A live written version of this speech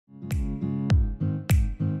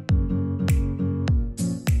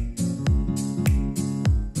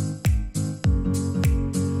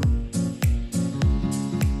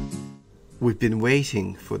We've been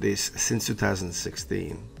waiting for this since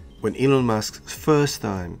 2016, when Elon Musk first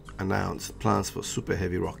time announced plans for Super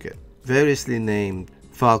Heavy rocket, variously named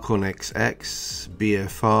Falcon XX,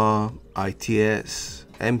 BFR, ITS,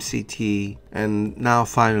 MCT, and now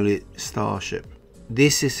finally Starship.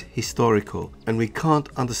 This is historical, and we can't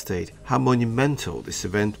understate how monumental this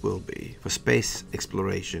event will be for space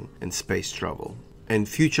exploration and space travel, and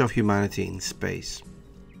future of humanity in space.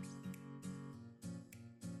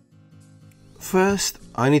 First,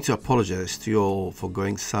 I need to apologize to you all for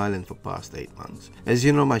going silent for past 8 months. As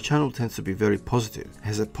you know, my channel tends to be very positive,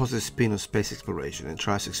 has a positive spin on space exploration, and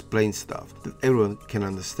tries to explain stuff that everyone can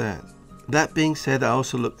understand. That being said, I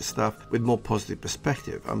also look at stuff with more positive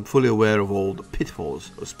perspective. I'm fully aware of all the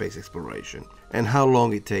pitfalls of space exploration and how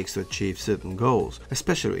long it takes to achieve certain goals,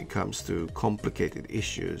 especially when it comes to complicated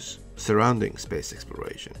issues surrounding space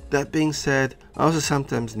exploration. That being said, I also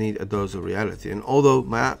sometimes need a dose of reality, and although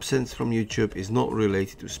my absence from YouTube is not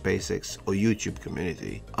related to SpaceX or YouTube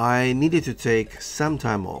community, I needed to take some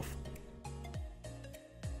time off.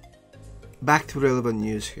 Back to relevant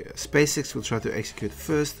news here. SpaceX will try to execute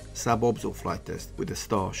first suborbital flight test with the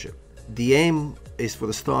Starship. The aim is for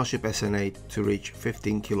the Starship SN8 to reach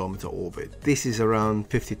 15 km orbit. This is around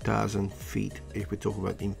 50,000 feet if we talk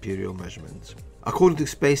about imperial measurements. According to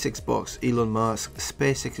SpaceX boss Elon Musk,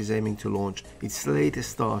 SpaceX is aiming to launch its latest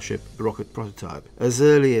Starship rocket prototype as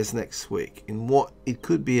early as next week in what it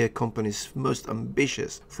could be a company's most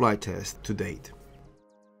ambitious flight test to date.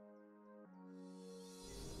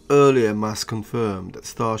 Earlier, Musk confirmed that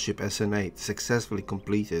Starship SN8 successfully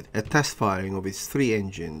completed a test firing of its 3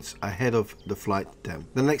 engines ahead of the flight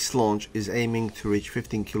attempt. The next launch is aiming to reach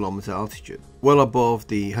 15 km altitude, well above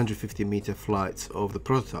the 150-meter flights of the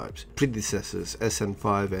prototype's predecessors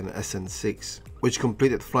SN5 and SN6, which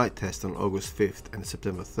completed flight tests on August 5th and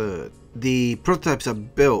September 3rd. The prototypes are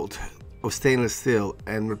built of stainless steel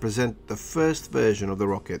and represent the first version of the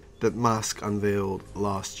rocket that Musk unveiled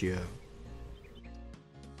last year.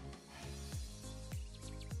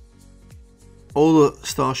 Although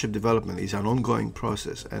Starship development is an ongoing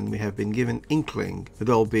process and we have been given inkling that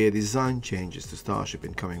there will be design changes to Starship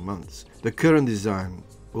in coming months, the current design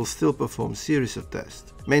will still perform series of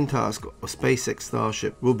tests. Main task of SpaceX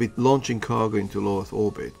Starship will be launching cargo into low Earth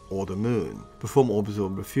orbit or the Moon, perform orbital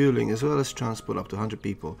refueling, as well as transport up to 100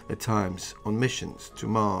 people at times on missions to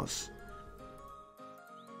Mars.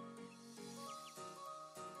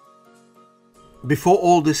 Before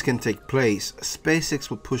all this can take place, SpaceX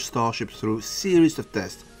will push Starship through a series of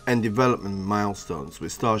tests and development milestones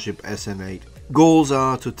with Starship SN8. Goals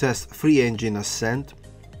are to test free engine ascent,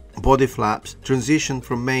 body flaps, transition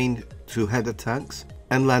from main to header tanks,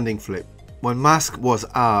 and landing flip. When Musk was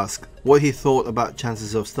asked what he thought about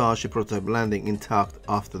chances of Starship prototype landing intact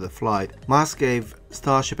after the flight, Musk gave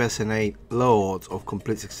Starship SN8 low odds of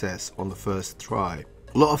complete success on the first try.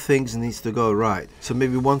 A lot of things needs to go right, so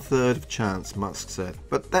maybe 1/3 of chance, Musk said.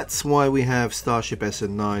 But that's why we have Starship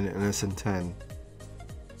SN9 and SN10.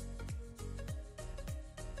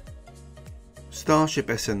 Starship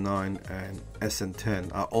SN9 and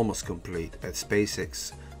SN10 are almost complete at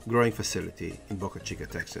SpaceX growing facility in Boca Chica,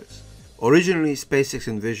 Texas. Originally, SpaceX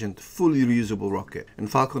envisioned fully reusable rocket,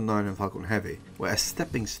 and Falcon 9 and Falcon Heavy were a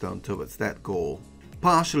stepping stone towards that goal.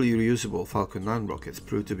 Partially reusable Falcon 9 rockets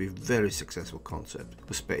proved to be a very successful concept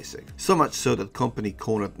for SpaceX, so much so that the company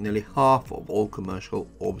cornered nearly half of all commercial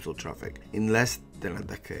orbital traffic in less than a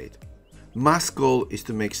decade. Musk's goal is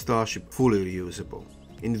to make Starship fully reusable,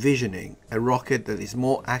 envisioning a rocket that is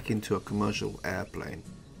more akin to a commercial airplane,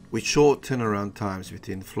 with short turnaround times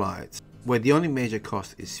between flights, where the only major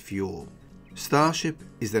cost is fuel. Starship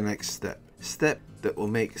is the next step that will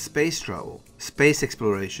make space travel, space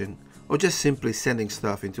exploration, or just simply sending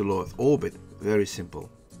stuff into low Earth orbit very simple,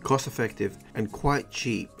 cost effective, and quite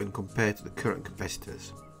cheap when compared to the current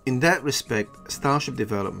competitors. In that respect, Starship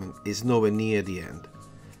development is nowhere near the end.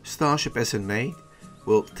 Starship SN8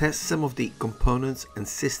 will test some of the components and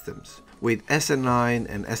systems, with SN9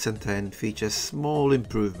 and SN10 feature small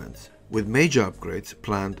improvements, with major upgrades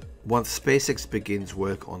planned once SpaceX begins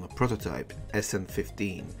work on a prototype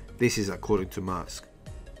SN15. This is according to Musk.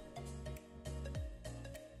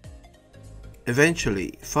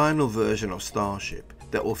 Eventually, final version of Starship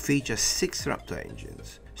that will feature 6 Raptor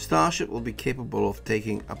engines. Starship will be capable of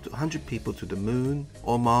taking up to 100 people to the Moon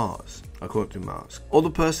or Mars, according to Musk.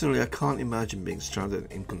 Although personally I can't imagine being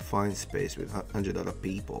stranded in confined space with 100 other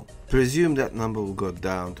people. Presume that number will go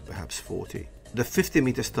down to perhaps 40. The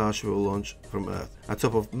 50-meter Starship will launch from Earth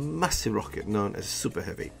atop of a massive rocket known as Super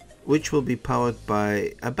Heavy, which will be powered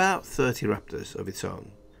by about 30 Raptors of its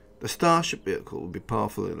own. The Starship vehicle will be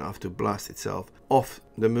powerful enough to blast itself off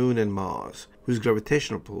the Moon and Mars, whose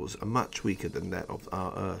gravitational pulls are much weaker than that of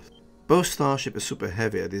our Earth. Both Starship and Super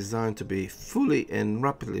Heavy are designed to be fully and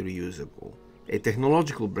rapidly reusable, a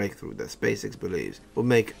technological breakthrough that SpaceX believes will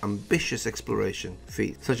make ambitious exploration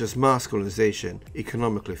feats such as Mars colonization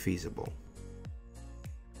economically feasible.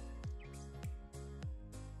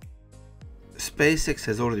 SpaceX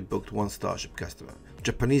has already booked one Starship customer,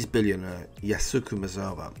 Japanese billionaire Yasuko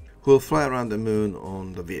Maezawa, who will fly around the Moon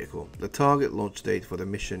on the vehicle. The target launch date for the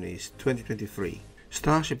mission is 2023.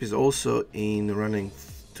 Starship is also in running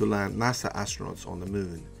to land NASA astronauts on the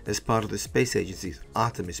Moon as part of the space agency's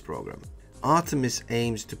Artemis program. Artemis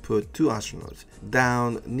aims to put 2 astronauts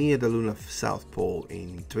down near the lunar South Pole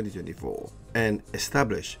in 2024 and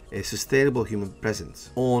establish a sustainable human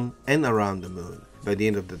presence on and around the Moon by the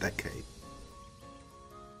end of the decade.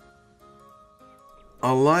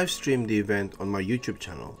 I'll live stream the event on my YouTube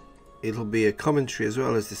channel. It'll be a commentary as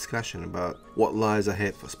well as discussion about what lies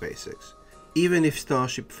ahead for SpaceX. Even if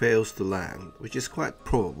Starship fails to land, which is quite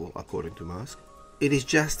probable according to Musk, it is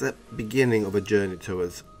just the beginning of a journey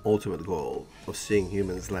towards ultimate goal of seeing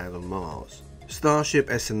humans land on Mars. Starship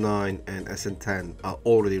SN9 and SN10 are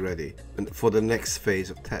already ready for the next phase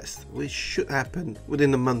of tests, which should happen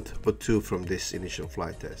within a month or 2 from this initial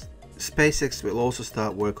flight test. SpaceX will also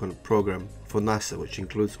start work on a program for NASA which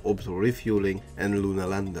includes orbital refueling and lunar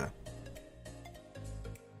lander.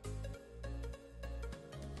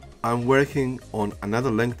 I'm working on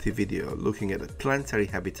another lengthy video looking at planetary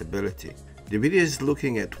habitability. The video is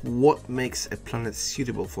looking at what makes a planet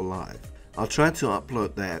suitable for life. I'll try to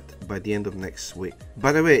upload that by the end of next week.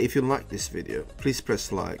 By the way, if you like this video, please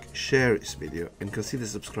press like, share this video and consider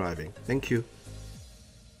subscribing. Thank you.